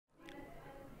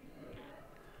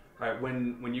All right,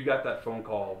 when you got that phone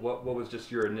call, what was just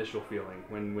your initial feeling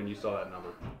when you saw that number?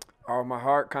 Oh, my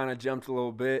heart kind of jumped a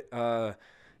little bit. I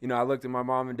looked at my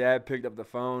mom and dad, picked up the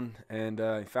phone, and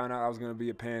found out I was going to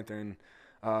be a Panther. And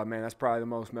man, that's probably the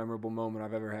most memorable moment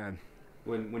I've ever had.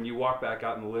 When you walked back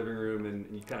out in the living room and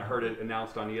you kind of heard it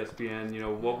announced on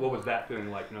ESPN, what was that feeling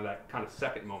like? That kind of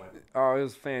second moment. Oh, it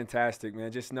was fantastic,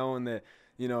 man. Just knowing that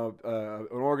an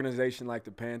organization like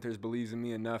the Panthers believes in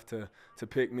me enough to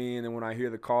pick me, and then when I hear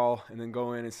the call, and then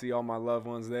go in and see all my loved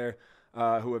ones there,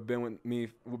 who have been with me,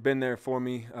 been there for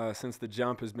me since the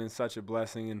jump, has been such a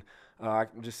blessing, and I'm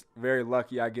just very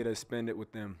lucky I get to spend it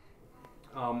with them.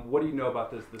 What do you know about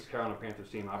this Carolina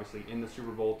Panthers team? Obviously, in the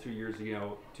Super Bowl 2 years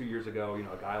ago,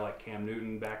 a guy like Cam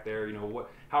Newton back there.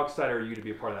 How excited are you to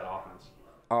be a part of that offense?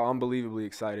 Unbelievably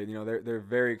excited. They're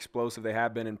very explosive. They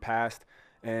have been in past,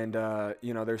 and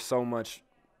there's so much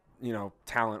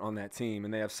talent on that team,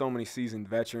 and they have so many seasoned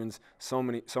veterans, so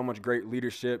much great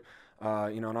leadership.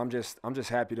 And I'm just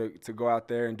happy to go out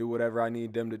there and do whatever I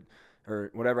need them to, or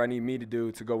whatever I need me to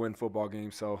do to go win football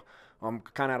games. So I'm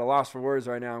kind of at a loss for words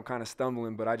right now. I'm kind of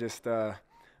stumbling, but I just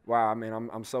wow, man,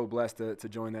 I'm so blessed to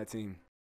join that team.